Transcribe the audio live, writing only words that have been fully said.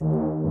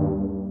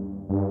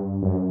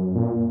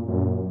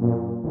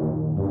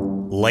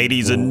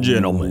Ladies and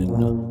gentlemen,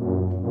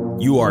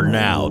 you are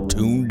now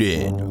tuned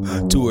in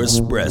to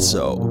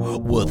Espresso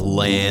with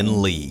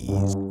Lan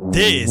Lees.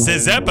 This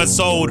is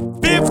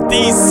episode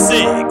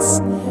 56.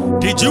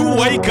 Did you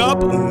wake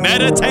up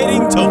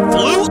meditating to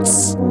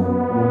flutes?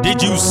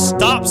 Did you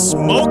stop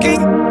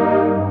smoking?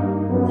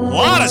 A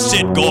lot of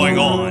shit going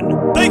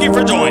on. Thank you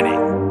for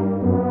joining.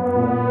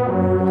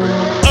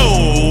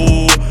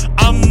 Oh,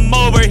 I'm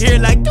over here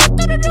like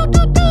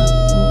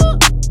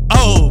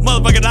oh,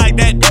 motherfucker like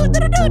that.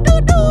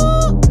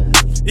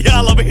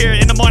 Y'all over here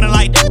in the morning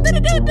like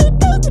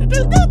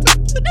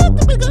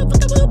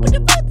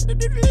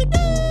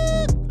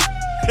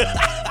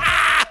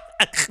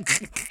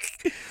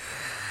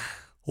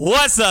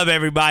What's up,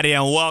 everybody,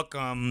 and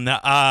welcome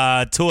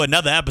to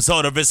another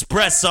episode of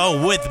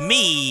Espresso with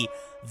me,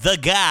 the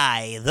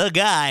guy,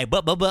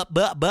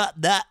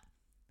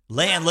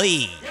 Lan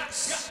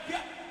Lees.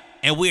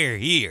 And we're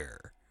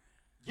here.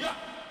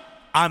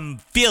 I'm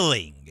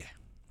feeling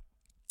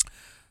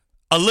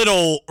a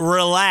little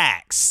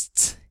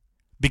relaxed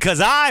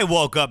because I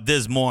woke up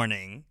this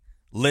morning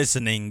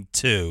listening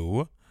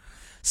to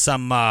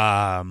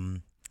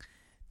some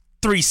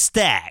 3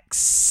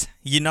 Stacks.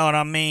 You know what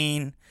I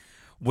mean?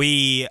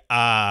 We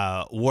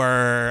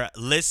were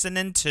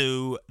listening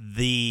to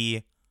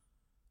the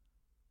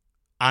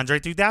Andre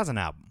 3000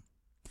 album.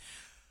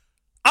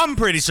 I'm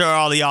pretty sure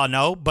all of y'all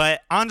know,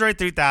 but Andre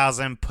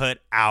 3000 put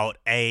out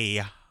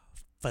a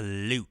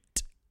Flute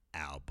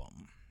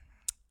album.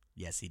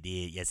 Yes, he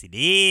did. Yes, he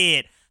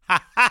did.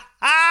 Ha, ha,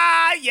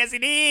 ha. Yes, he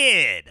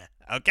did.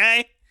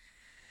 Okay.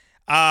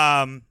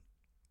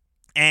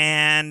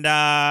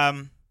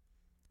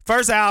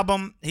 First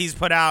album he's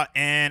put out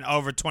in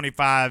over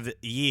 25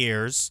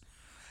 years.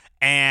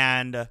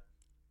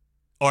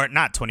 Or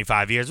not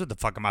 25 years. What the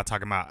fuck am I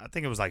talking about? I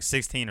think it was like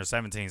 16 or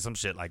 17, some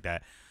shit like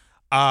that.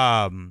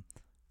 And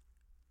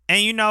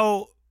you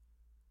know,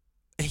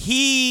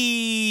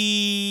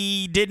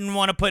 he didn't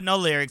want to put no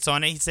lyrics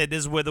on it. He said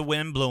this is where the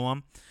wind blew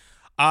him.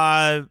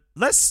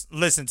 Let's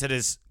listen to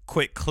this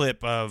quick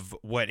clip of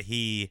what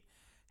he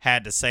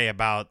had to say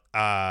about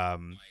how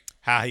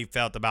he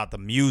felt about the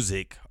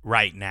music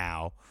right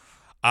now.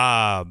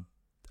 I'm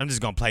just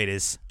gonna play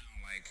this.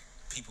 Like,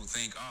 people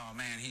think, oh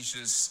man, he's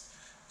just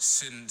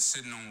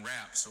sitting on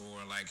raps,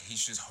 or like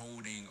he's just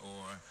holding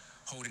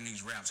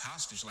these raps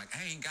hostage. Like,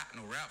 I ain't got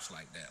no raps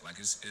like that. Like,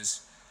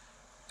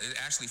 it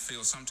actually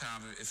feels,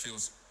 sometimes it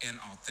feels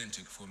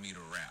inauthentic for me to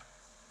rap,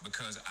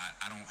 because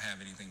I don't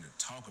have anything to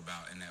talk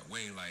about in that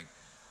way. Like,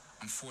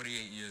 I'm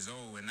 48 years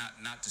old, and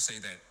not to say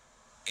that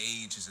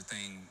age is a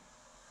thing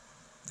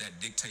that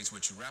dictates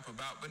what you rap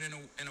about, but in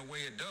a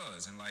way it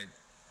does. And like,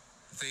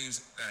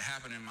 things that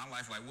happen in my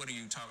life, like, what do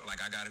you talk,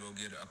 like, I gotta go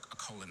get a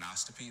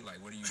colonoscopy,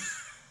 like, what do you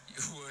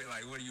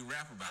what do you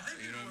rap about?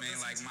 You know what I mean?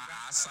 Like, my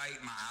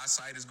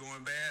eyesight is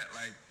going bad,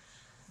 like.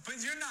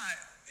 But you're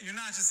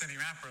not just any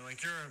rapper.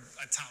 Like, you're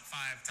a top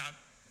 5,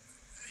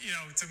 you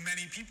know, to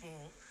many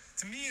people.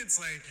 To me, it's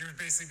like you're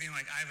basically being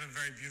like, I have a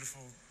very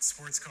beautiful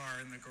sports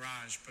car in the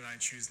garage, but I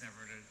choose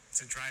never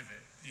to drive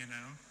it, you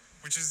know?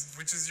 Which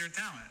is your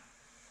talent.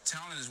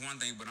 Talent is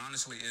one thing, but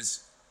honestly,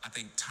 I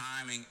think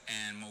timing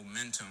and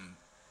momentum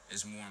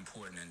is more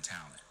important than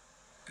talent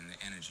and the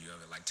energy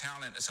of it. Like,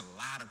 talent, it's a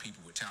lot of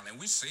people with talent. And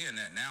we're seeing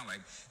that now.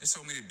 Like, there's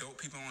so many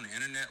dope people on the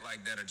internet,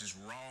 like, that are just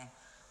raw,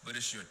 but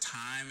it's your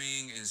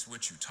timing, is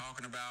what you're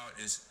talking about,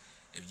 is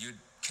if you're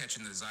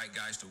catching the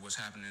zeitgeist of what's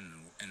happening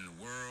in the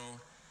world.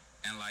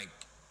 And like,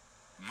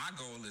 my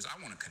goal is, I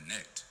want to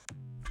connect.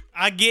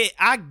 I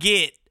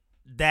get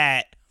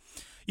that.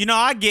 You know,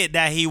 I get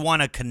that he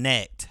want to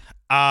connect.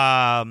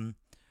 I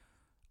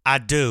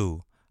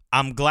do.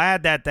 I'm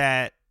glad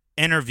that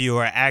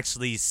interviewer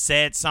actually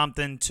said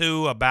something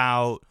too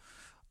about,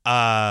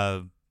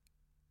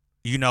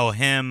 you know,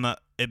 him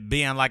it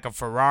being like a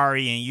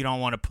Ferrari and you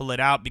don't want to pull it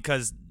out,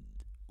 because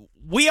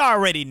we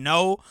already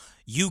know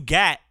you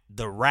got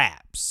the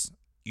raps,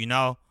 you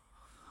know.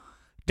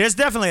 There's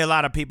definitely a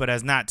lot of people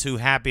that's not too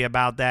happy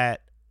about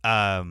that.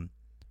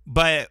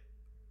 But,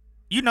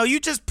 you know, you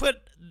just put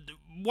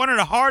one of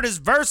the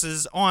hardest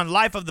verses on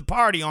Life of the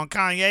Party on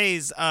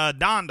Kanye's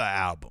Donda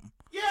album.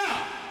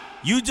 Yeah.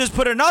 You just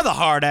put another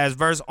hard-ass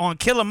verse on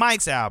Killer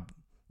Mike's album,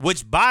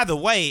 which, by the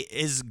way,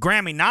 is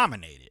Grammy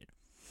nominated.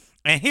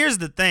 And here's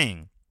the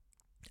thing.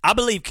 I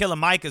believe Killer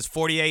Mike is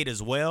 48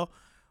 as well.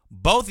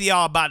 Both of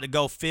y'all about to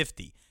go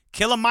 50.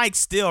 Killer Mike's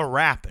still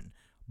rapping,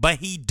 but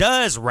he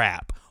does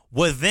rap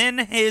within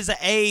his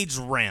age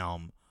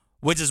realm,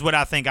 which is what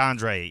I think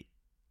Andre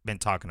been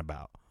talking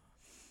about.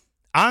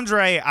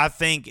 Andre, I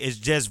think, is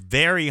just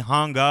very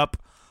hung up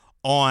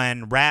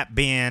on rap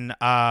being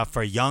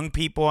for young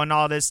people and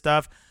all this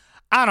stuff.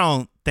 I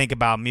don't think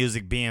about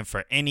music being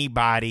for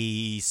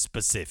anybody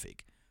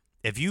specific.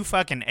 If you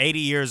fucking 80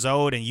 years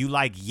old and you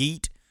like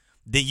Yeet,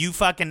 then you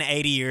fucking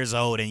 80 years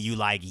old and you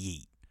like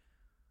Yeet.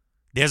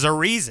 There's a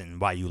reason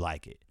why you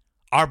like it.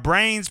 Our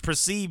brains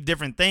perceive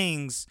different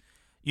things.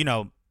 You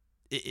know,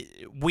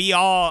 we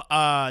all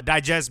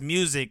digest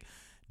music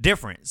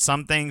different.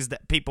 Some things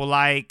that people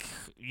like,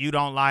 you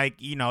don't like,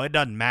 it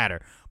doesn't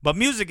matter. But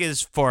music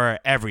is for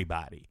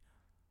everybody.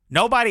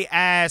 Nobody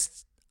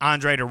asked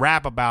Andre to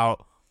rap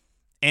about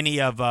any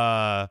of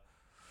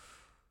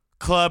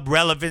club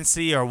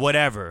relevancy or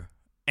whatever.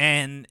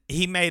 And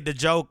he made the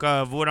joke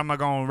of, what am I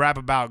going to rap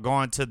about,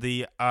 going to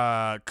the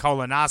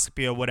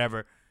colonoscopy or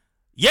whatever.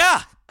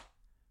 Yeah.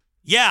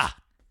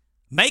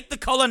 Make the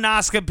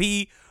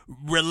colonoscopy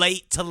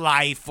relate to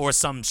life or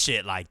some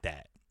shit like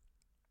that.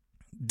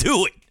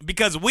 Do it,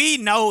 because we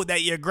know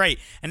that you're great.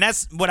 And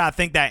that's what I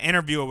think that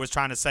interviewer was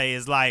trying to say,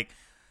 is like,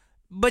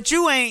 but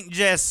you ain't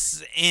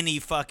just any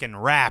fucking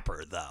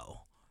rapper,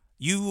 though.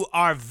 You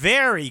are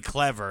very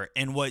clever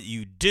in what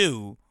you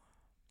do,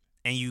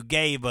 and you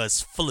gave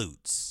us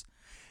flutes.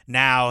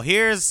 Now,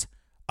 here's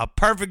a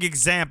perfect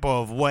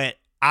example of what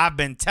I've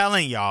been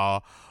telling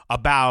y'all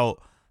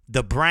about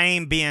the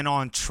brain being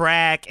on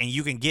track, and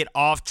you can get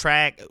off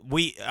track.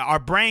 Our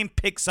brain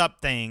picks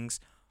up things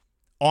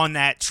on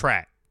that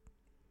track,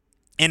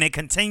 and it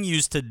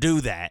continues to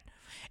do that.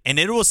 And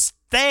it will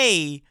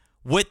stay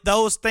with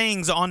those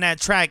things on that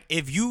track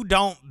if you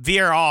don't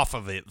veer off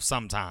of it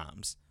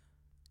sometimes,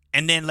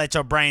 and then let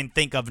your brain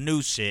think of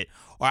new shit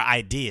or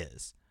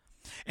ideas.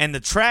 And the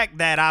track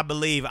that I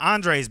believe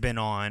Andre's been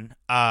on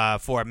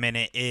for a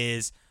minute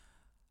is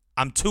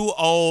I'm Too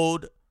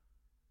Old,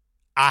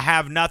 I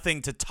Have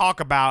Nothing to Talk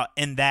About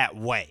in That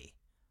Way.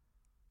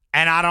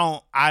 And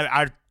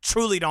I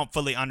truly don't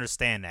fully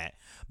understand that,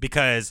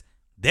 because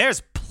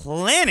there's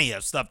plenty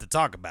of stuff to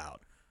talk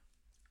about.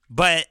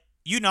 But,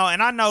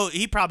 and I know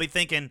he probably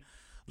thinking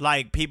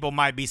like people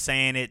might be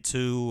saying it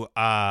to,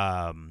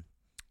 I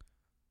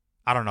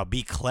don't know,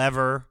 be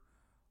clever,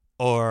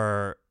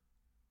 or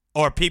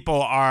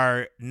people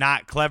are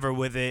not clever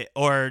with it,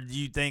 or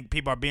you think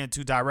people are being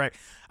too direct.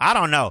 I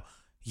don't know.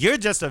 You're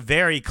just a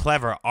very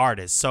clever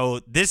artist.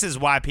 So this is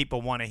why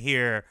people want to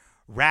hear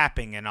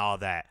rapping and all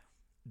that.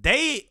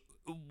 They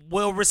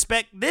will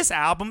respect this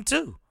album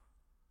too.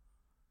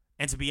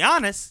 And to be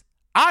honest,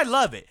 I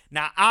love it.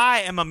 Now,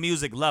 I am a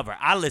music lover.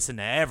 I listen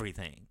to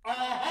everything.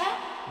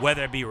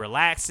 Whether it be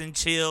relaxing,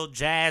 chill,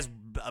 jazz,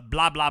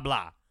 blah, blah,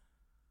 blah.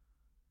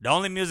 The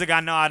only music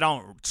I know I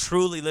don't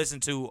truly listen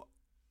to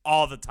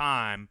all the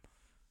time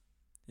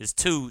is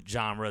two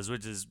genres,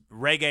 which is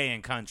reggae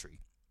and country.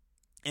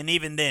 And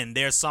even then,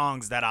 there's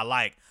songs that I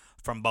like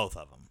from both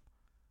of them.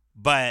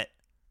 But,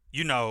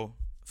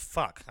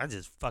 fuck, I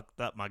just fucked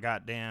up my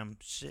goddamn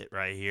shit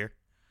right here.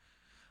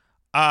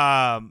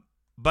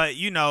 But,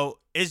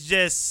 it's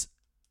just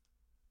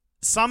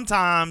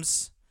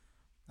sometimes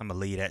I'm going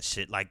to leave that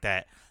shit like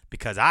that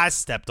because I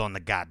stepped on the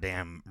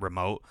goddamn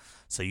remote.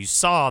 So you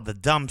saw the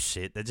dumb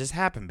shit that just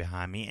happened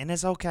behind me, and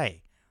it's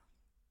okay.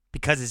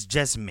 Because it's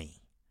just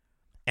me.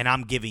 And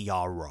I'm giving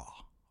y'all raw.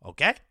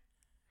 Okay?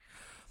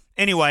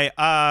 Anyway,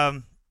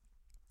 yeah,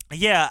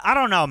 I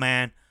don't know,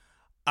 man.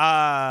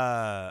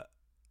 I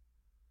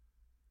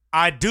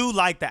do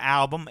like the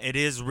album. It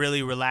is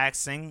really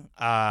relaxing.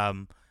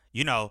 You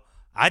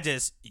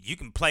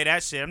can play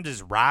that shit. I'm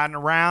just riding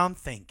around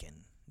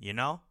thinking,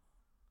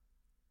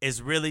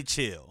 It's really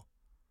chill.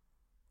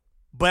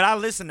 But I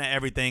listen to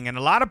everything, and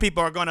a lot of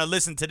people are going to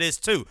listen to this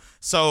too.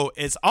 So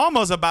it's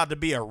almost about to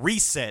be a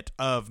reset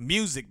of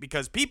music,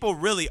 because people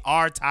really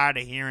are tired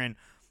of hearing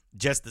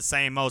just the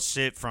same old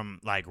shit from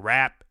like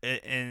rap,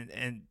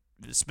 and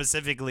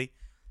specifically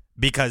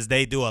because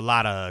they do a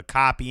lot of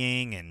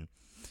copying and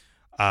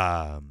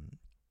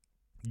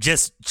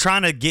just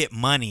trying to get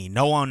money.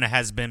 No one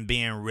has been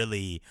being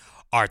really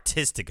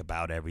artistic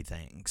about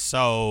everything.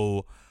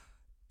 So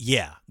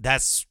yeah,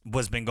 that's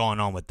what's been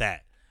going on with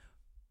that.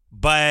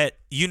 But,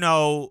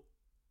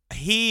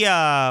 he,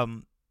 overall,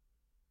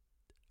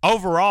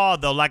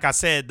 though, like I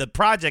said, the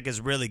project is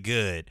really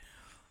good.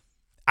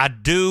 I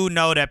do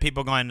know that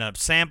people are going to end up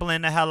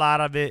sampling the hell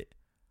out of it.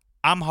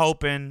 I'm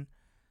hoping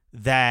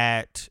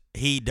that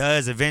he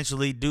does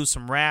eventually do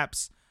some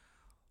raps.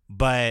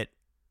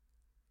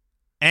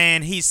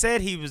 And he said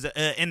he was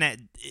in that,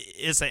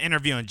 it's an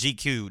interview on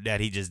GQ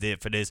that he just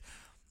did for this.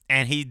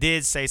 And he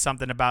did say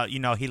something about,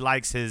 he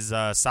likes his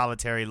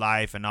solitary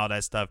life and all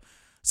that stuff.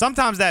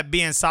 Sometimes that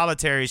being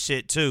solitary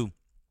shit, too,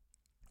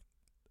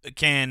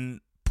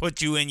 can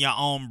put you in your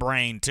own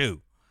brain,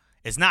 too.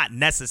 It's not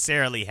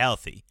necessarily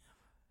healthy.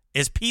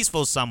 It's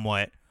peaceful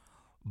somewhat,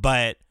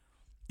 but,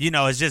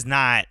 it's just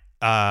not,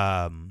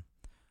 I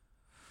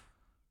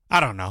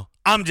don't know.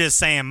 I'm just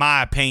saying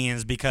my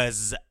opinions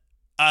because,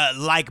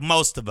 like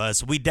most of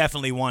us, we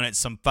definitely wanted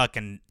some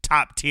fucking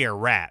top-tier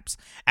raps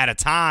at a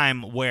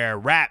time where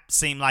rap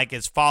seemed like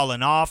it's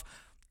falling off.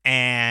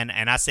 And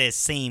I say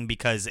seem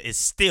because it's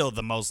still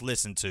the most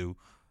listened to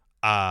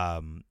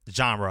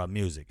genre of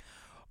music.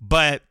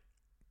 But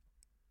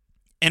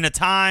in a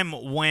time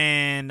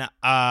when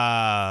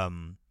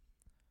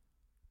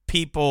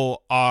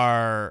people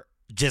are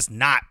just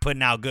not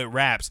putting out good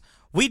raps,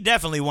 we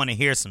definitely want to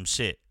hear some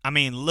shit. I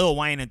mean, Lil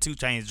Wayne and 2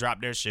 Chainz dropped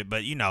their shit,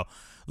 but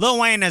Lil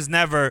Wayne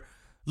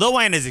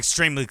is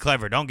extremely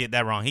clever. Don't get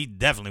that wrong. He's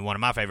definitely one of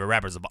my favorite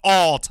rappers of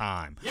all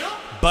time. Yep.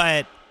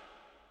 But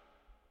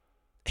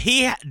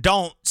he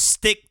don't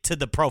stick to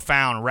the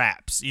profound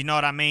raps. You know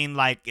what I mean?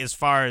 Like, as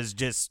far as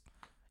just,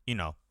 you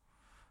know,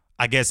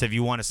 I guess if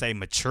you want to say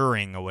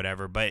maturing or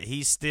whatever, but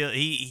he still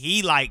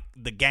he like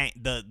the game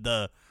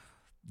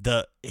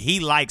he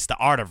likes the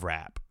art of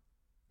rap.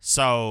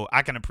 So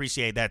I can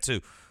appreciate that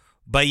too.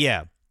 But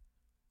yeah,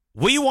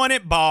 we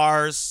wanted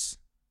bars.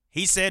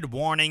 He said,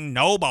 warning,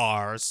 no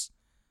bars.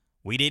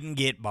 We didn't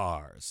get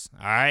bars.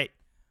 All right.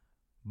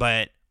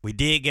 But we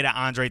did get an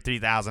Andre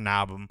 3000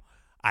 album.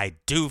 I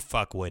do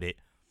fuck with it.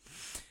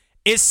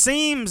 It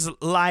seems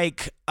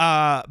like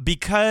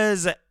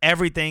because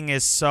everything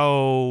is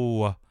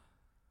through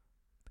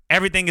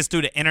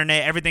the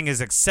internet, everything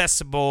is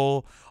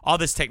accessible, all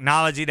this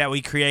technology that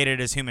we created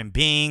as human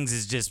beings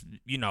is just,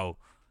 you know,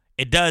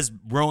 it does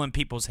ruin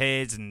people's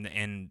heads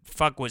and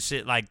fuck with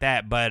shit like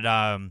that. But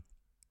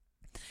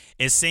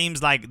it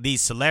seems like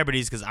these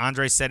celebrities, because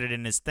Andre said it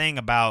in his thing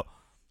about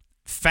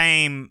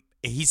fame,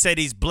 he said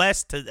he's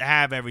blessed to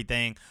have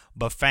everything,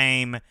 but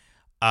fame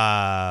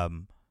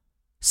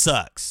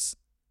sucks,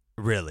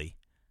 really.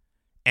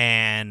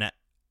 And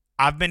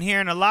I've been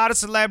hearing a lot of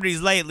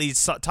celebrities lately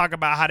talk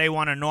about how they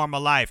want a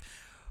normal life.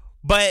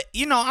 But,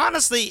 you know,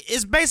 honestly,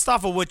 it's based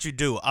off of what you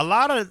do. A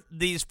lot of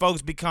these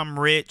folks become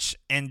rich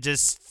and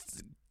just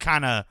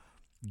kind of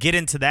get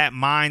into that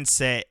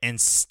mindset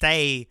and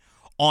stay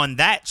on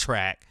that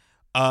track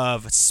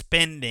of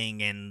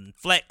spending and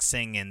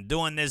flexing and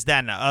doing this, that,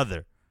 and the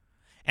other.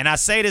 And I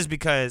say this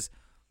because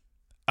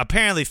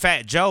apparently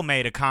Fat Joe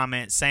made a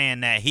comment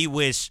saying that he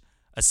wished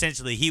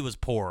essentially he was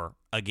poor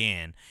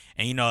again.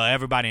 And, you know,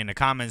 everybody in the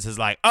comments is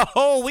like,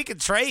 oh, we could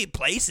trade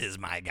places,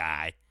 my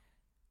guy.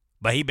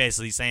 But he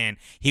basically saying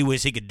he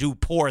wish he could do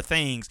poor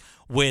things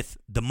with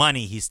the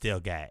money he still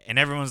got. And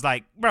everyone's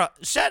like, bro,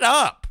 shut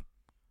up.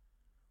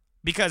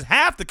 Because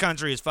half the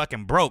country is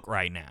fucking broke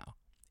right now.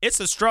 It's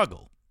a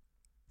struggle.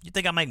 You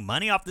think I make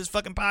money off this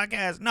fucking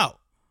podcast? No.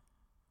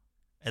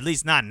 At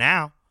least not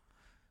now.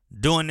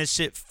 Doing this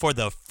shit for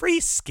the free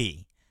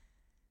ski.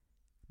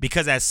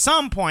 Because at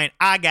some point,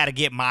 I got to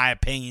get my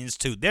opinions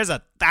too. There's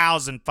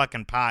 1,000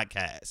 fucking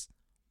podcasts.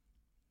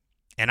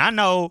 And I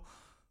know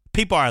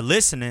people are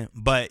listening,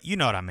 but you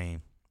know what I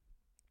mean.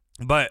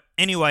 But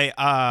anyway,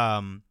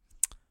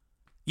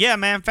 yeah,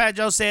 man, Fat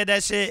Joe said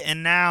that shit.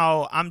 And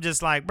now I'm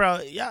just like, bro,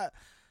 yeah,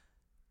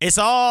 it's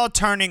all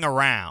turning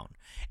around.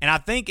 And I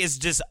think it's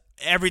just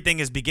everything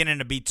is beginning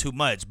to be too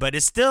much. But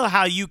it's still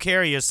how you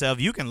carry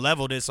yourself. You can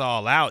level this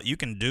all out. You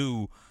can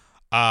do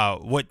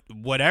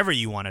whatever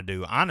you want to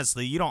do.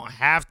 Honestly, you don't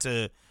have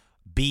to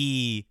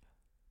be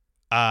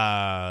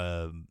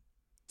Talk,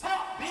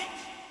 bitch.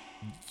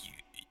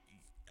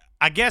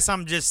 I guess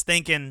I'm just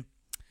thinking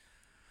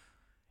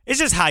it's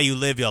just how you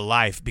live your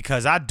life,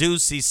 because I do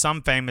see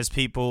some famous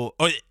people.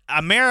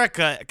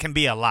 America can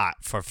be a lot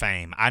for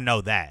fame. I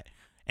know that.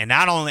 And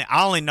I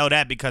only know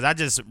that because I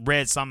just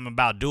read something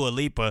about Dua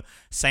Lipa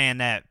saying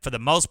that for the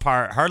most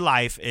part her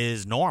life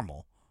is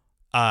normal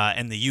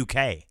in the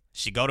UK.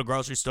 She go to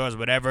grocery stores,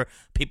 whatever.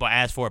 People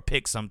ask for a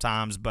pic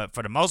sometimes, but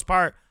for the most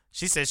part,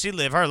 she says she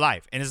live her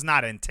life, and it's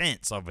not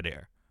intense over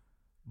there.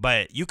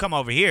 But you come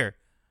over here,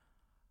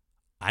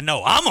 I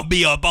know I'm going to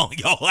be up on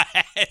your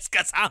ass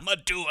because I'm a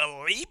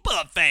Dua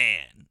Lipa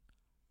fan.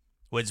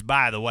 Which,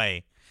 by the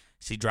way,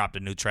 she dropped a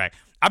new track.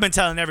 I've been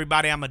telling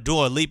everybody I'm a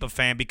Dua Lipa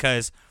fan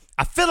because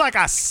I feel like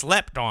I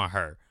slept on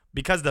her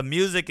because the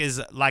music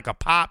is like a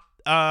pop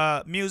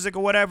music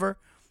or whatever.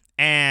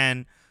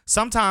 And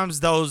sometimes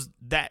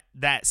that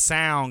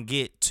sound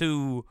get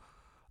too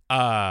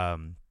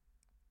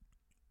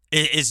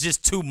it's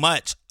just too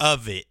much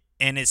of it,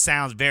 and it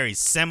sounds very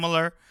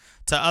similar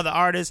to other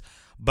artists.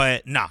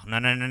 But no.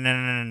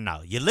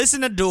 You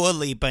listen to Dua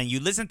Lipa and you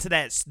listen to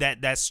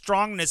that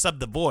strongness of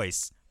the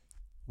voice.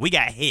 We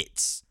got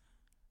hits.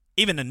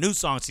 Even the new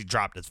song she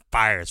dropped is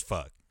fire as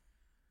fuck.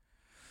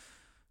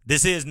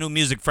 This is New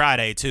Music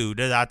Friday too.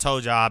 I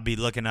told y'all I'd be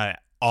looking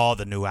at all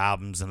the new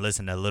albums and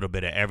listen to a little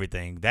bit of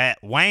everything. That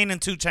Wayne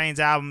and 2 Chainz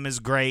album is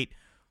great.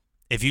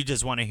 If you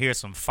just want to hear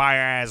some fire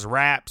ass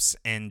raps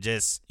and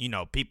just, you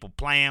know, people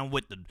playing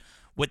with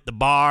the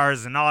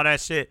bars and all that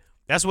shit,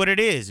 that's what it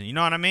is. You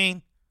know what I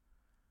mean?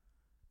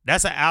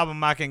 That's an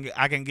album I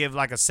can give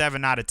like a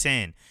 7 out of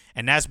 10.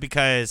 And that's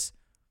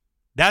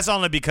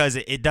only because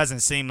it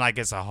doesn't seem like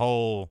it's a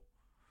whole,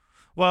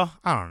 well,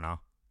 I don't know.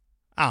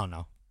 I'm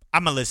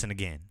going to listen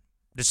again.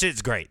 The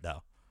shit's great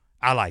though.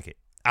 I like it.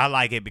 I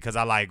like it because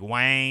I like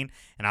Wayne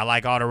and I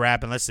like all the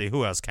rapping. Let's see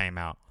who else came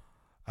out.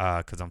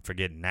 Because I'm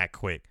forgetting that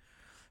quick.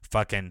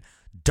 Fucking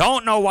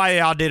don't know why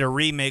y'all did a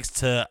remix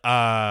to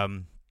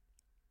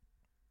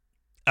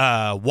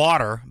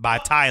Water by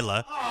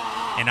Tyler.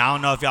 And I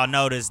don't know if y'all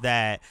noticed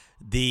that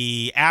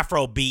the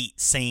Afrobeat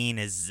scene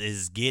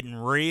is getting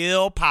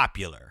real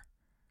popular.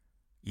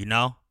 You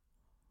know?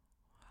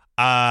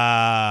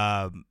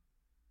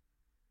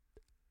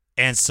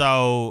 And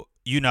so,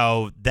 you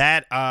know,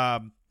 that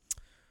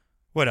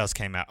what else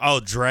came out? Oh,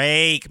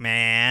 Drake,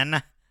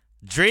 man.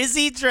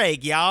 Drizzy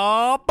Drake,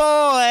 y'all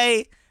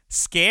boy.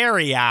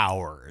 Scary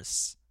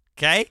Hours.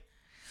 Okay?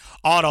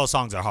 All those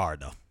songs are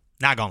hard, though.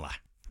 Not gonna lie.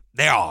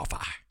 They're all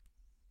fire.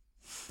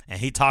 And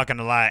he talking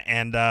a lot.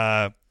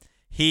 And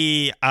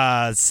he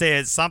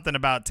said something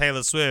about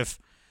Taylor Swift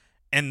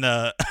in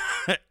the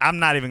I'm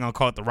not even going to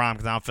quote the rhyme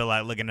because I don't feel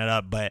like looking it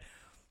up. But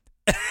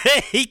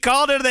he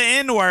called her the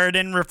N-word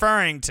in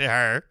referring to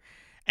her.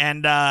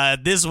 And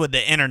this is what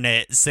the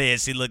internet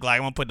said she looked like.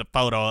 I'm going to put the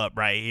photo up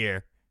right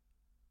here.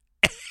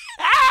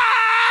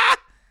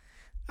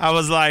 I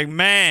was like,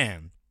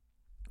 man,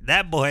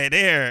 that boy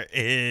there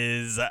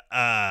is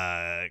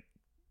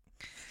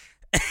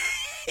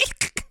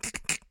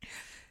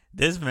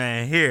this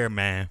man here,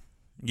 man.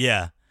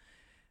 Yeah.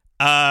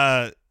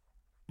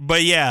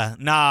 But yeah,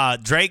 nah,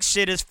 Drake's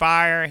shit is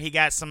fire. He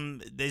got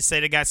some, they say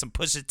they got some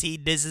Pusha T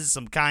disses,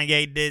 some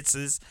Kanye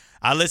disses.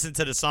 I listened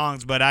to the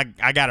songs, but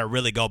I gotta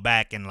really go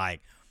back and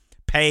like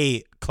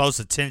pay close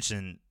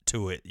attention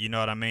to it. You know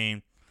what I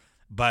mean?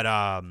 But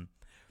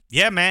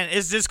yeah, man,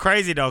 it's just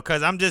crazy though,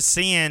 cause I'm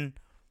seeing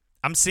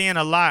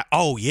a lot.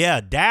 Oh yeah,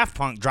 Daft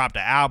Punk dropped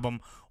an album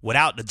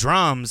without the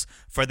drums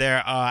for their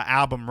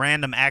album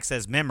Random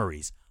Access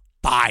Memories.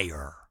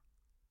 Fire.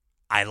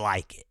 I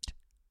like it.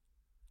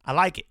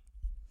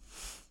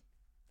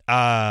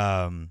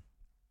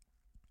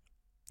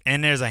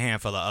 And there's a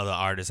handful of other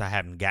artists I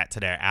haven't got to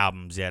their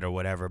albums yet or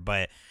whatever.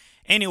 But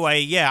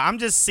anyway, yeah, I'm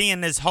just seeing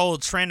this whole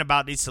trend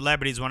about these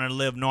celebrities wanting to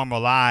live normal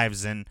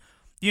lives. And,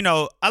 you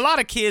know, a lot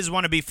of kids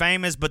want to be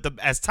famous, but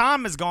as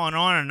time is going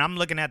on and I'm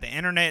looking at the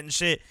internet and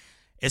shit,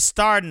 it's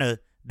starting to,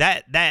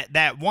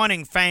 that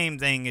wanting fame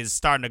thing is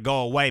starting to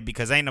go away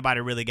because ain't nobody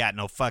really got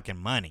no fucking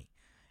money.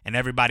 And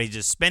everybody's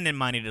just spending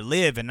money to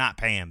live and not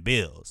paying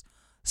bills.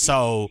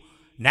 So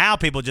now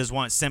people just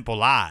want simple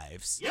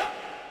lives. Yep.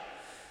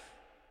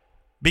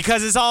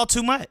 Because it's all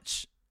too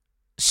much.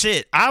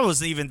 Shit, I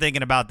was even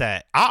thinking about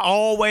that. I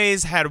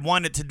always had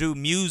wanted to do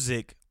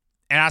music,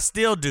 and I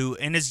still do.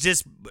 And it's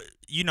just,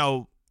 you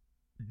know,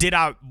 did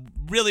I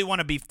really want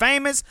to be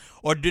famous,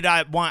 or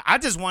I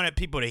just wanted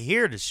people to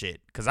hear the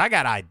shit because I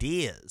got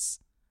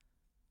ideas.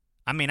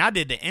 I mean, I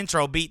did the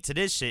intro beat to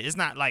this shit. It's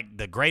not like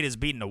the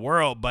greatest beat in the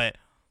world, but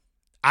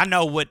I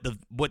know what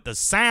the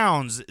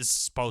sounds is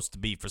supposed to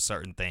be for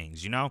certain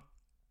things, you know?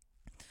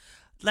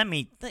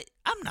 I'm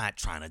not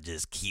trying to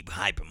just keep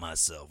hyping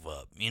myself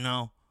up, you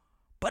know?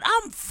 But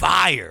I'm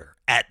fire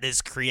at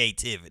this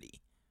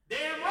creativity.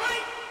 Damn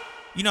right.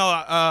 You know,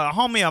 a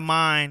homie of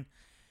mine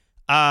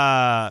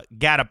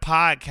got a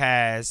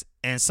podcast,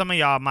 and some of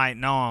y'all might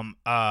know him,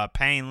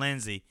 Payne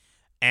Lindsay,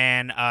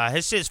 and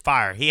his shit's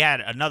fire. He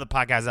had another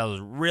podcast that was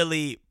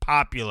really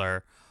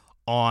popular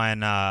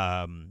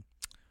on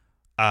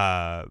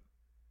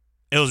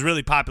it was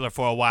really popular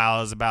for a while.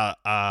 It was about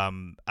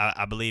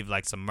I believe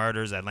like some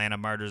murders, Atlanta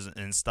murders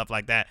and stuff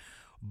like that.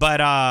 But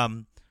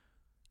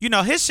you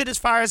know, his shit is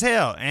fire as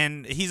hell,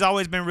 and he's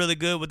always been really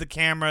good with the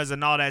cameras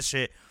and all that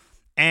shit.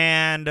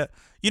 And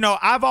you know,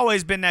 I've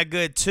always been that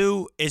good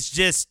too. It's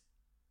just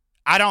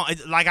I don't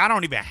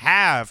even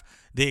have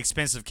the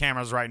expensive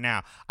cameras right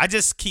now. I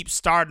just keep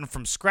starting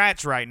from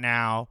scratch right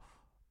now.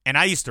 And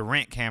I used to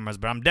rent cameras,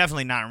 but I'm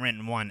definitely not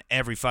renting one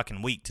every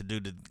fucking week to do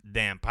the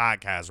damn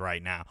podcast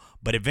right now.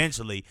 But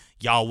eventually,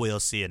 y'all will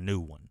see a new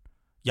one.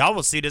 Y'all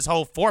will see this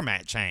whole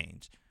format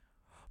change.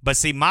 But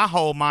see, my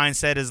whole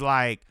mindset is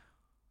like,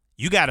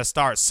 you got to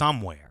start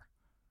somewhere.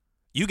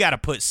 You got to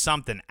put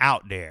something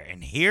out there.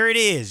 And here it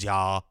is,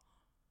 y'all.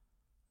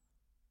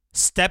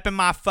 Stepping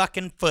my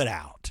fucking foot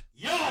out.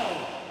 Yo!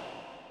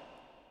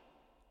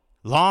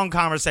 Long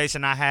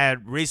conversation I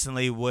had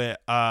recently with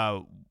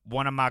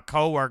one of my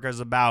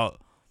coworkers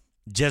about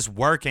just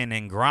working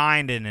and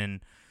grinding and,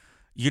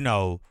 you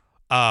know,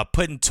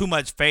 putting too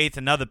much faith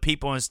in other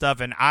people and stuff.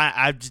 And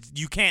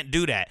you can't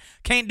do that.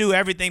 Can't do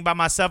everything by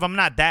myself. I'm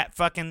not that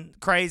fucking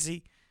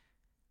crazy.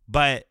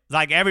 But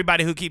like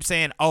everybody who keeps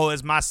saying, oh,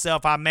 it's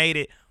myself, I made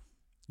it.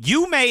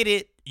 You made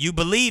it. You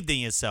believed in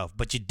yourself.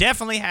 But you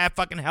definitely had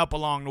fucking help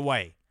along the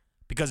way.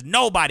 Because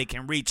nobody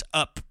can reach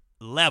up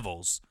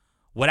levels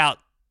without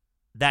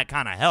that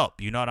kind of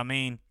help. You know what I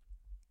mean?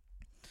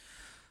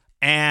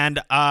 And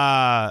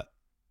I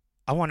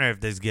wonder if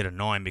this get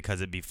annoying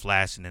because it be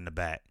flashing in the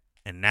back.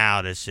 And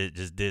now this shit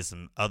just did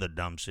some other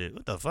dumb shit.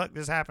 What the fuck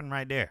just happened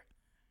right there?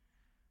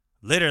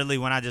 Literally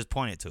when I just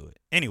pointed to it.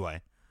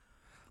 Anyway,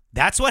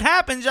 that's what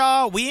happens,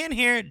 y'all. We in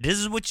here. This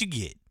is what you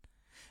get.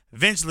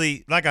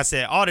 Eventually, like I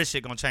said, all this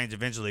shit gonna change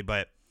eventually.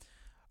 But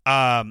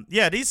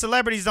yeah, these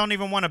celebrities don't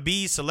even want to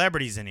be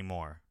celebrities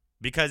anymore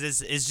because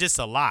it's just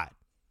a lot.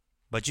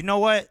 But you know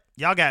what?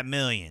 Y'all got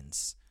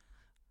millions.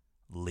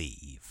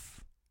 Leave.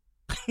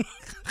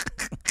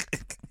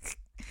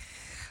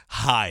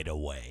 Hide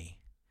away.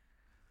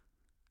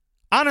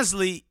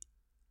 Honestly,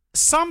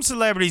 some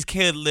celebrities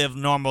could live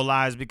normal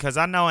lives because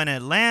I know in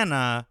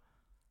Atlanta,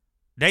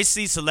 they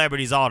see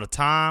celebrities all the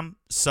time.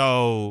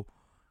 So,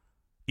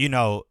 you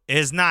know,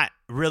 it's not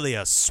really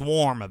a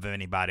swarm of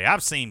anybody.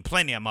 I've seen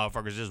plenty of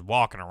motherfuckers just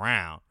walking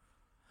around.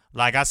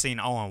 Like I seen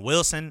Owen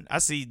Wilson. I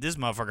see this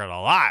motherfucker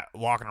a lot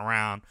walking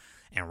around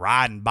and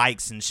riding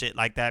bikes and shit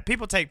like that.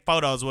 People take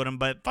photos with him,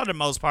 but for the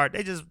most part,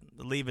 they just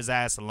leave his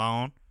ass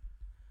alone.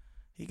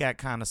 He got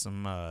kind of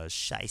some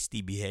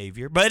shisty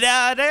behavior. But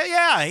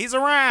yeah, he's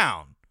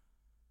around.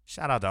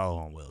 Shout out to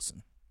Owen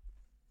Wilson.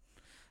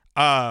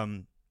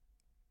 And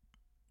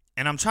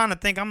I'm trying to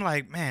think. I'm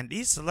like, man,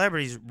 these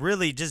celebrities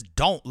really just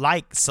don't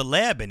like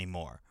celeb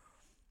anymore.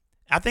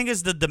 I think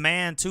it's the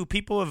demand too.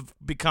 People have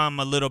become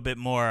a little bit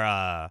more.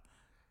 I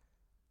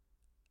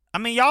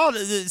mean, y'all.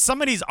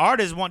 Some of these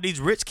artists want these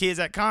rich kids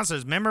at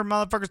concerts. Remember,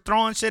 motherfuckers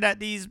throwing shit at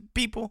these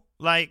people.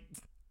 Like,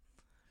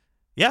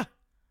 yeah,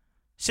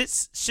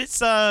 shit's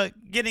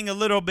getting a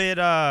little bit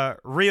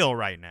real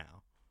right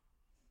now.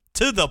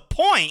 To the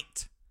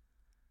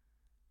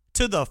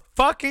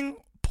fucking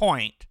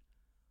point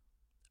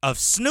of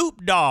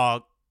Snoop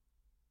Dogg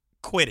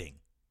quitting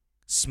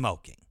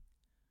smoking.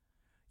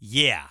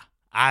 Yeah,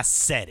 I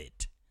said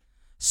it.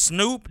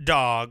 Snoop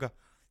Dogg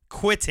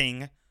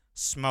quitting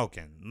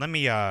smoking. Let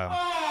me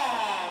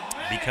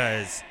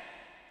because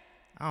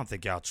I don't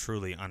think y'all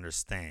truly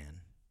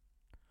understand.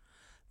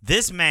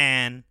 This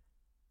man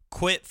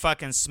quit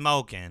fucking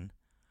smoking.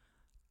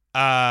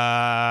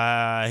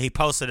 He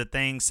posted a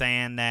thing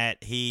saying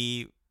that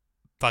he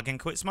fucking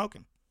quit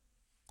smoking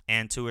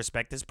and to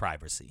respect his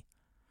privacy.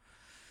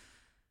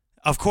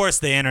 Of course,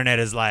 the internet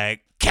is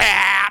like,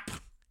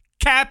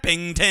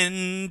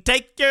 Cappington,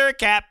 take your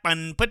cap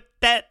and put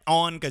that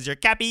on because you're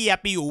cappy,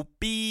 yappy,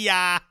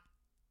 oopie,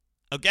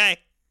 okay?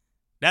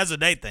 That's what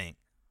they think.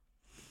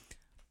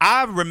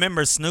 I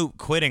remember Snoop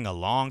quitting a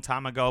long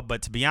time ago,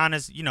 but to be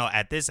honest, you know,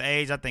 at this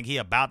age, I think he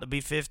about to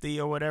be 50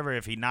 or whatever,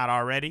 if he not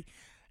already.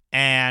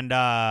 And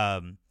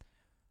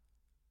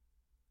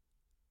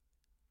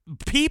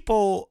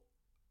people,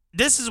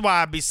 this is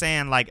why I be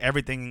saying, like,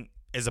 everything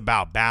is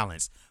about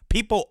balance.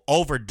 People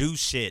overdo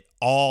shit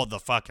all the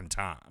fucking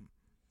time.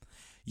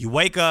 You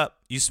wake up,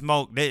 you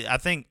smoke. I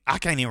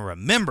can't even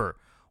remember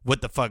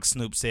what the fuck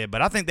Snoop said,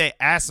 but I think they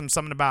asked him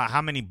something about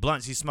how many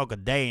blunts he smoke a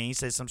day, and he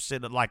said some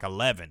shit like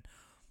 11.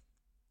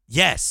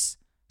 Yes,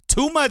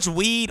 too much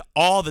weed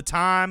all the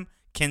time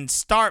can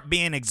start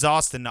being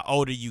exhausting the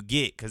older you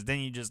get, because then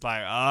you just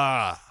like,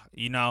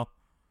 you know.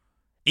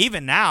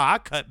 Even now, I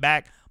cut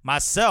back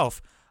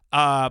myself,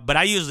 but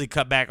I usually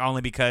cut back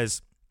only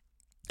because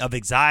of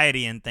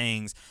anxiety and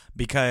things,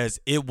 because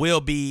it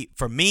will be,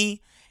 for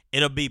me,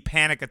 it'll be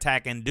panic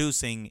attack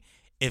inducing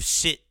if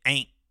shit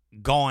ain't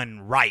going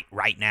right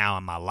now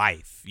in my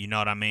life. You know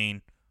what I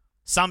mean?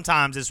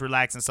 Sometimes it's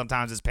relaxing,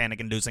 sometimes it's panic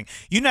inducing.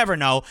 You never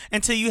know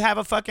until you have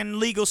a fucking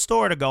legal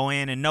store to go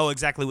in and know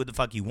exactly what the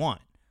fuck you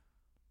want.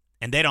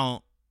 And they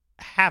don't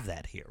have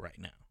that here right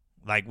now.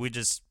 Like, we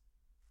just,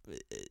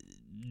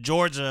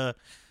 Georgia,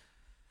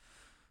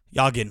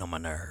 y'all getting on my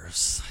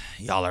nerves.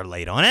 Y'all are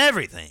late on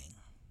everything.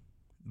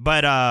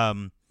 But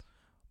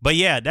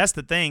yeah, that's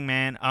the thing,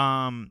 man.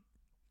 And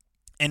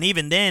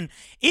even then,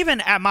 even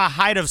at my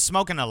height of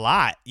smoking a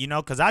lot, you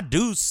know, because I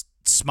do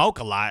smoke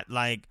a lot.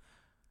 Like,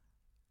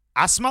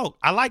 I smoke.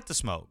 I like to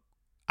smoke.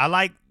 I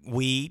like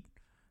weed,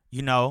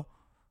 you know,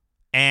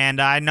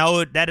 and I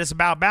know that it's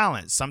about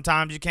balance.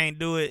 Sometimes you can't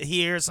do it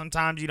here.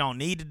 Sometimes you don't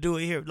need to do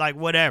it here. Like,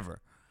 whatever.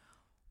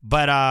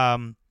 But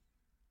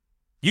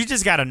you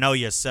just got to know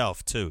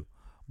yourself, too.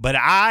 But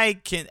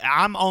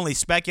I'm only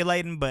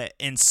speculating, but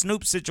in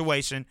Snoop's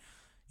situation,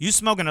 you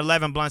smoking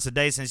 11 blunts a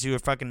day since you were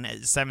fucking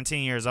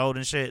 17 years old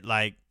and shit,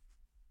 like,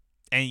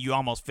 and you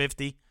almost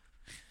 50.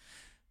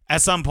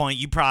 At some point,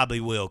 you probably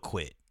will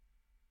quit.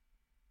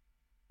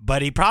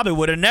 But he probably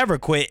would have never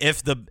quit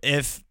if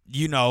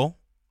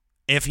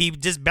he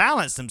just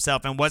balanced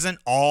himself and wasn't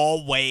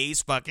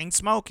always fucking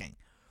smoking.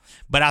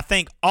 But I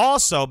think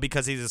also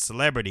because he's a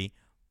celebrity,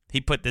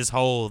 he put it's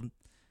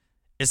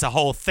a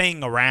whole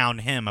thing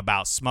around him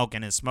about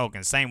smoking and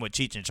smoking. Same with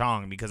Cheech and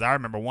Chong, because I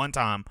remember one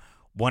time,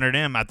 one of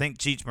them, I think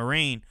Cheech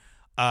Marine,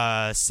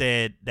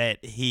 said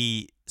that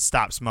he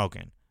stopped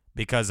smoking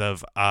because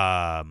of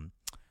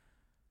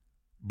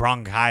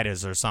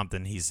bronchitis or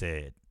something, he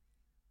said.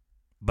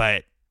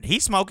 But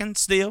he's smoking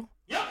still.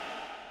 Yep.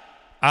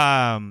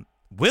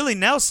 Willie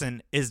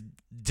Nelson is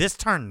just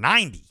turned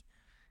 90,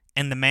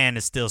 and the man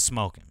is still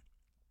smoking.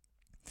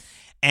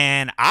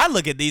 And I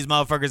look at these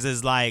motherfuckers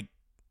as like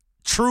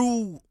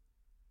true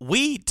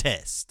weed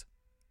test.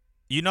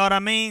 You know what I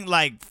mean?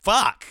 Like,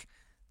 fuck.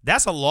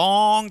 That's a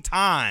long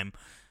time.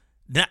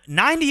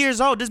 90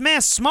 years old. This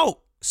man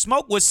smoked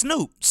with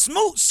Snoop.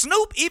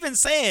 Snoop even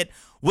said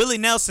Willie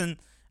Nelson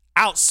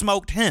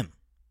outsmoked him.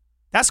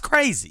 That's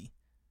crazy.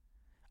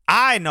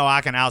 I know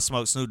I can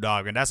outsmoke Snoop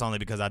Dogg, and that's only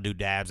because I do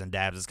dabs, and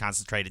dabs is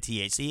concentrated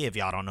THC, if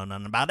y'all don't know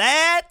nothing about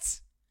that.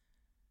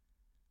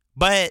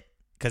 But,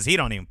 because he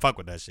don't even fuck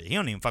with that shit. He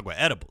don't even fuck with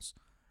edibles.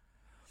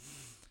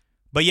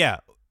 But yeah,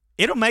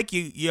 it'll make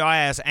your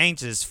ass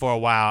anxious for a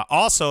while.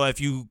 Also, if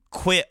you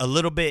quit a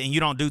little bit and you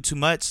don't do too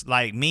much,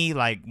 like me,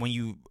 like when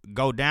you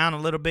go down a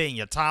little bit and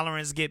your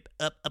tolerance get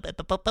up,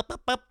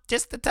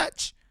 just a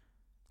touch,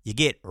 you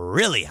get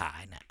really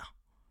high now.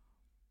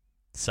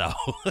 So,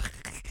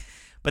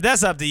 but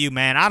that's up to you,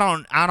 man. I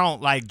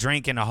don't like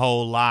drinking a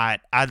whole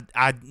lot.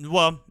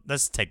 Well,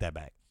 let's take that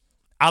back.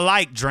 I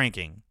like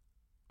drinking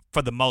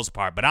for the most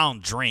part, but I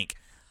don't drink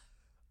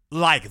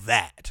like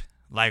that.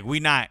 Like, we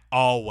not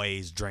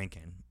always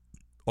drinking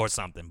or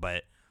something,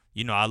 but,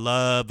 you know, I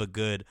love a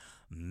good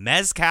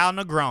mezcal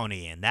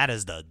Negroni, and that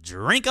is the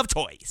drink of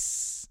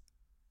choice.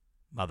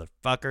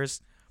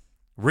 Motherfuckers.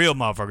 Real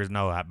motherfuckers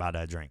know about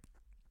that drink.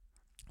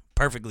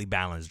 Perfectly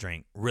balanced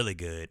drink. Really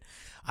good.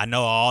 I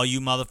know all you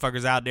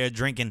motherfuckers out there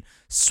drinking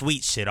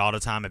sweet shit all the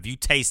time. If you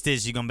taste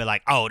this, you're going to be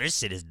like, oh, this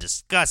shit is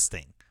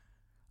disgusting.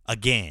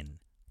 Again,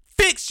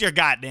 fix your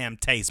goddamn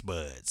taste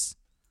buds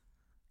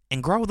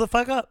and grow the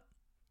fuck up.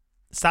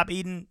 Stop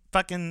eating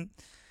fucking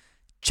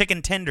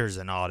chicken tenders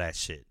and all that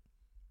shit.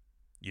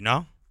 You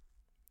know?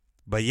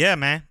 But yeah,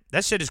 man,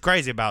 that shit is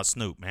crazy about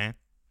Snoop, man.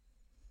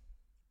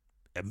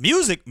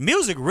 Music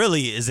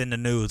really is in the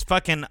news.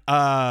 Fucking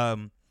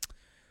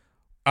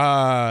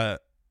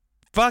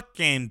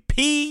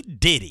P.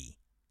 Diddy.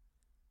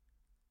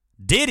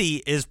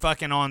 Diddy is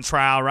fucking on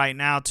trial right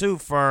now too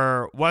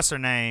for what's her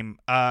name?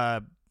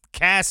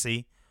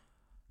 Cassie,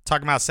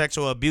 talking about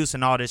sexual abuse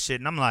and all this shit.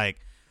 And I'm like,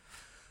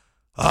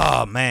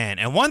 oh man.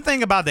 And one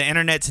thing about the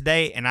internet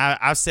today, and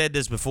I've said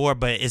this before,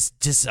 but it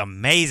just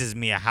amazes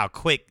me at how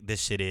quick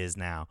this shit is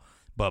now.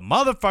 But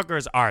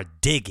motherfuckers are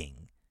digging.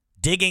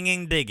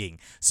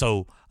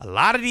 So a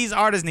lot of these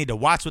artists need to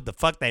watch what the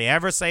fuck they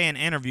ever say in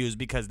interviews,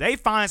 because they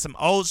find some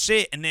old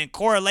shit and then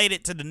correlate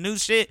it to the new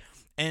shit.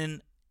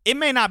 And it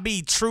may not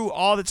be true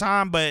all the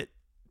time, but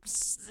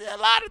a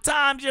lot of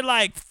times you're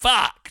like,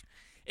 fuck,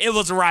 it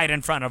was right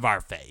in front of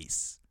our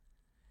face.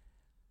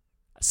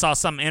 I saw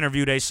some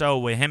interview they showed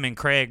with him and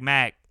Craig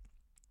Mack,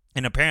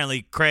 and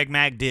apparently Craig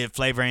Mack did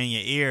Flavor in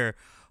Your Ear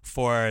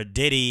for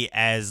Diddy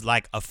as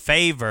like a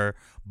favor,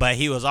 but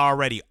he was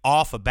already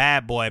off of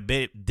Bad Boy.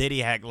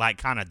 Diddy had like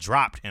kind of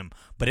dropped him.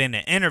 But in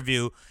the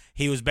interview,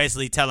 he was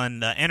basically telling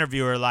the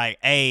interviewer like,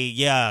 hey,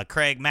 yeah,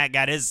 Craig Mack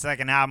got his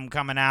second album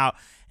coming out.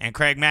 And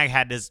Craig Mack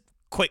had this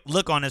quick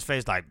look on his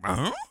face like,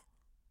 huh?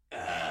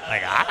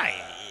 Like,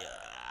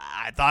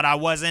 I thought I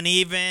wasn't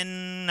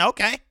even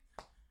okay.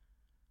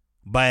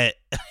 But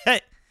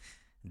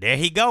there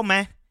he go,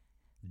 man.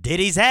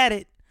 Diddy's had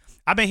it.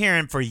 I've been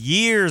hearing for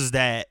years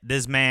that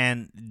this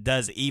man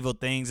does evil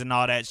things and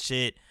all that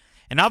shit.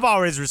 And I've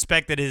always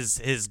respected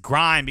his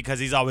grind, because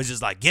he's always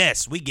just like,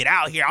 yes, we get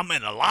out here. I'm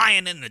in a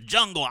lion in the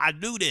jungle. I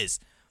do this.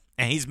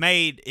 And he's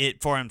made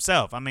it for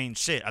himself. I mean,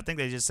 shit, I think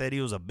they just said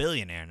he was a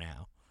billionaire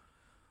now.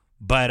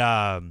 But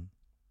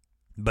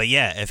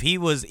yeah, if he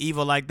was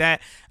evil like that,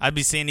 I'd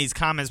be seeing these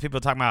comments, people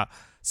talking about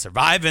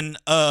surviving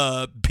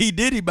P.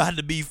 Diddy about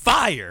to be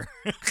fire.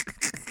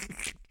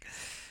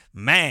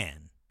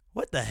 Man,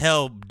 what the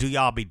hell do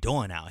y'all be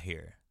doing out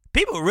here?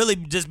 People really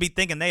just be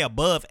thinking they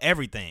above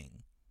everything.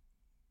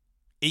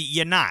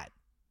 You're not.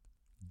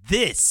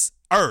 This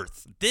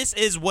earth, this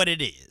is what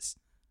it is.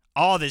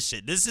 All this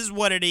shit, this is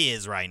what it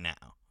is right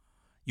now.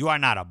 You are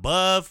not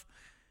above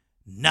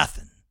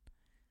nothing.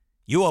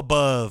 You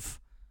above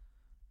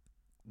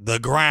the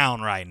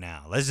ground right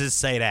now. Let's just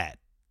say that.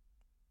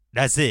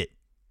 That's it.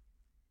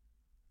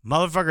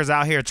 Motherfuckers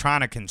out here trying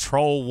to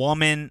control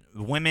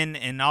women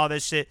and all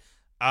this shit.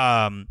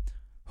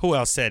 Who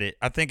else said it?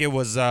 I think it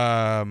was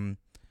Young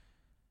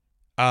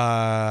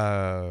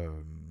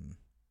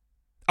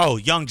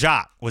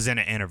Jock was in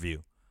an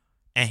interview,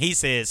 and he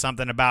said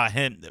something about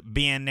him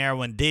being there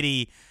when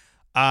Diddy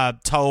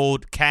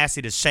told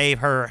Cassie to shave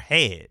her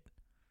head.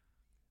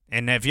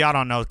 And if y'all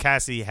don't know,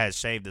 Cassie has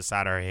shaved the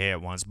side of her head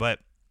once, but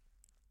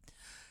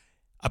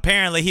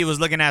apparently he was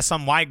looking at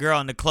some white girl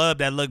in the club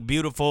that looked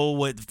beautiful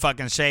with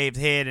fucking shaved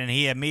head, and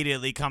he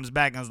immediately comes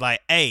back and was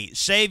like, hey,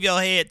 shave your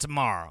head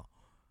tomorrow.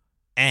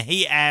 And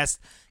he asked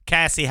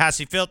Cassie how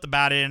she felt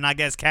about it, and I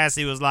guess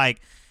Cassie was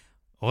like,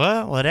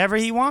 well, whatever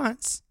he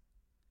wants.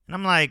 And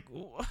I'm like,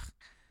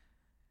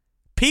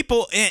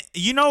 people,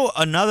 you know,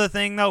 another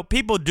thing though,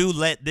 people do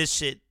let this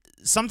shit,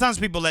 sometimes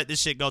people let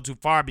this shit go too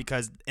far,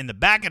 because in the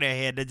back of their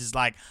head, they're just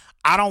like,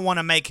 I don't want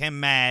to make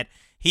him mad.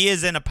 He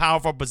is in a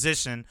powerful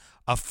position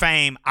of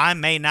fame. I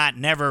may not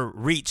never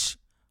reach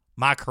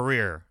my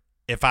career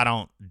if I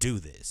don't do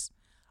this.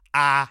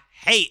 I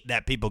hate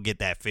that people get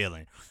that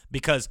feeling,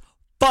 because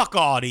fuck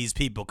all these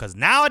people. Because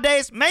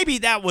nowadays, maybe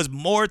that was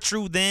more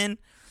true then,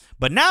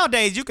 but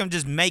nowadays you can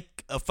just make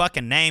a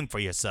fucking name for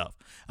yourself.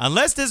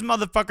 Unless this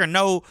motherfucker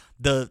know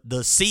the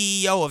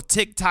CEO of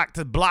TikTok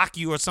to block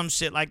you or some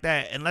shit like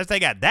that. Unless they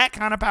got that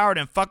kind of power,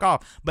 then fuck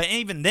off. But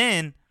even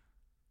then,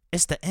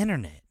 it's the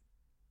internet.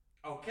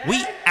 Okay.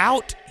 We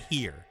out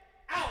here.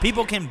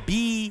 People can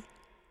be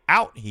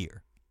out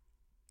here.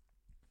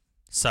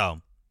 So,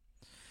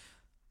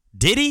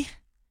 Diddy?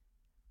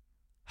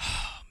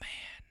 Oh,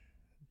 man.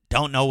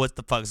 Don't know what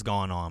the fuck's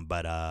going on,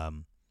 but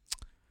time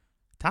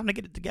to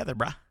get it together,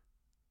 bruh.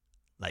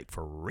 Like,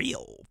 for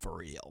real, for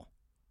real.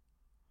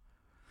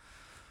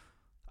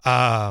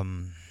 I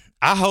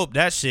hope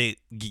that shit,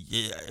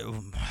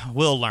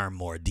 we'll learn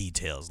more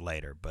details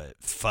later, but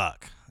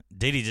fuck.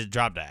 Diddy just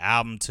dropped an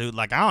album too.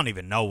 Like, I don't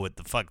even know what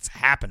the fuck's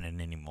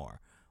happening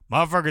anymore.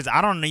 Motherfuckers,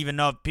 I don't even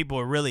know if people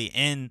are really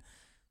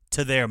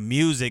into their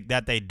music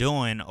that they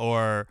doing,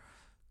 or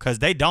because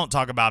they don't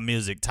talk about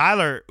music.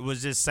 Tyler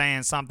was just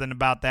saying something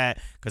about that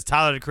because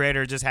Tyler, the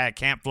Creator, just had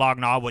Camp Flog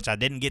Gnaw, which I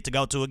didn't get to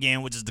go to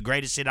again, which is the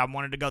greatest shit I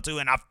wanted to go to,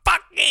 and I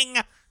fucking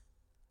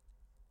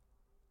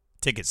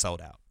ticket sold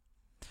out.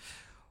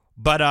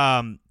 But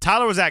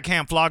Tyler was at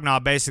Camp Flog Gnaw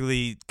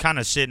basically kind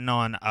of shitting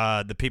on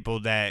the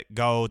people that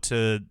go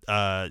to,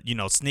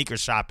 sneaker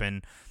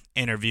shopping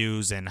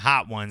interviews and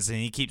hot ones. And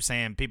he keeps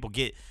saying people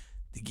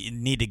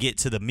need to get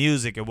to the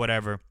music or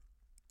whatever.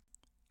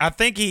 I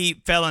think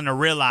he failing to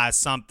realize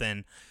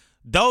something.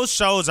 Those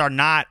shows are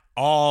not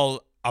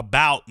all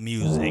about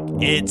music.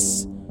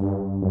 It's,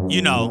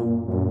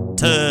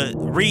 to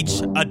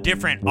reach a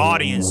different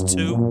audience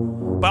too.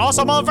 But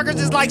also motherfuckers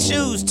just like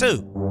shoes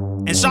too.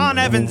 And Sean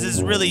Evans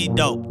is really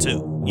dope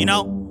too,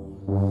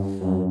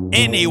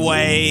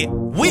 Anyway,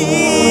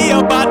 we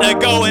about to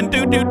go and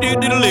do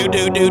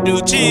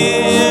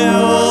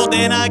chill.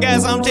 Then I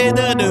got some shit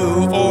to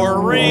do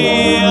for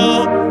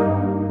real.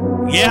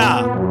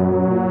 Yeah.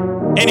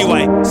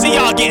 Anyway, see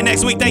y'all again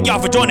next week. Thank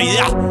y'all for joining.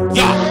 Yeah.